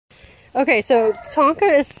Okay, so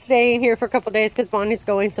Tonka is staying here for a couple days because Bonnie's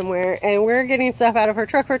going somewhere, and we're getting stuff out of her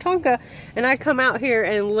truck for Tonka. And I come out here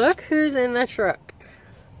and look who's in the truck.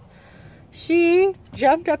 She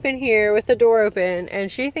jumped up in here with the door open,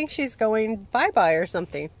 and she thinks she's going bye-bye or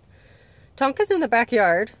something. Tonka's in the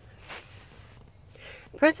backyard.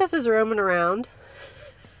 Princess is roaming around.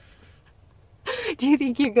 Do you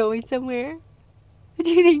think you're going somewhere? Do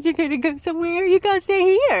you think you're going to go somewhere? You gotta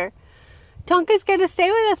stay here. Tonka's gonna stay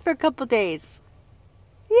with us for a couple days.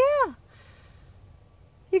 Yeah.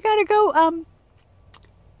 You gotta go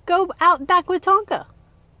out back with Tonka.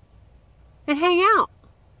 And hang out.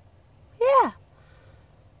 Yeah.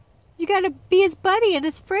 You gotta be his buddy and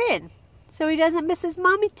his friend. So he doesn't miss his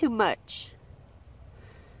mommy too much.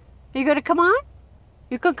 Are you gonna come on?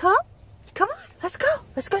 You gonna come? Come on, let's go.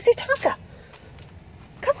 Let's go see Tonka.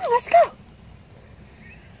 Come on, let's go.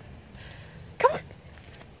 Come on.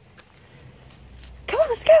 Come on,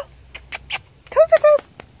 let's go. Come on, Princess.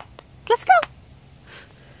 Let's go.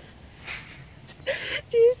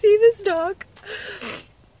 Do you see this dog?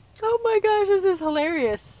 Oh my gosh, this is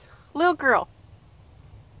hilarious. Little girl.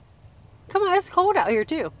 Come on, it's cold out here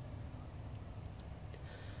too.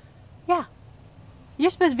 Yeah.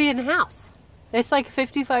 You're supposed to be in the house. It's like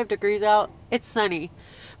 55 degrees out. It's sunny,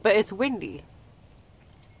 but it's windy.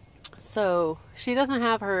 So she doesn't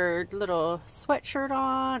have her little sweatshirt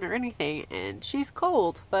on or anything, and she's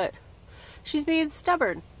cold, but she's being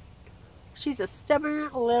stubborn. She's a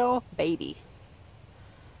stubborn little baby.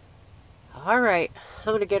 Alright, I'm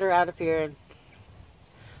going to get her out of here and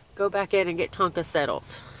go back in and get Tonka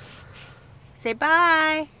settled. Say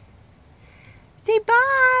bye. Say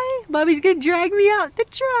bye. Mommy's going to drag me out the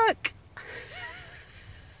truck.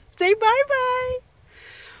 Say bye-bye.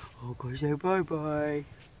 Oh, go say bye-bye.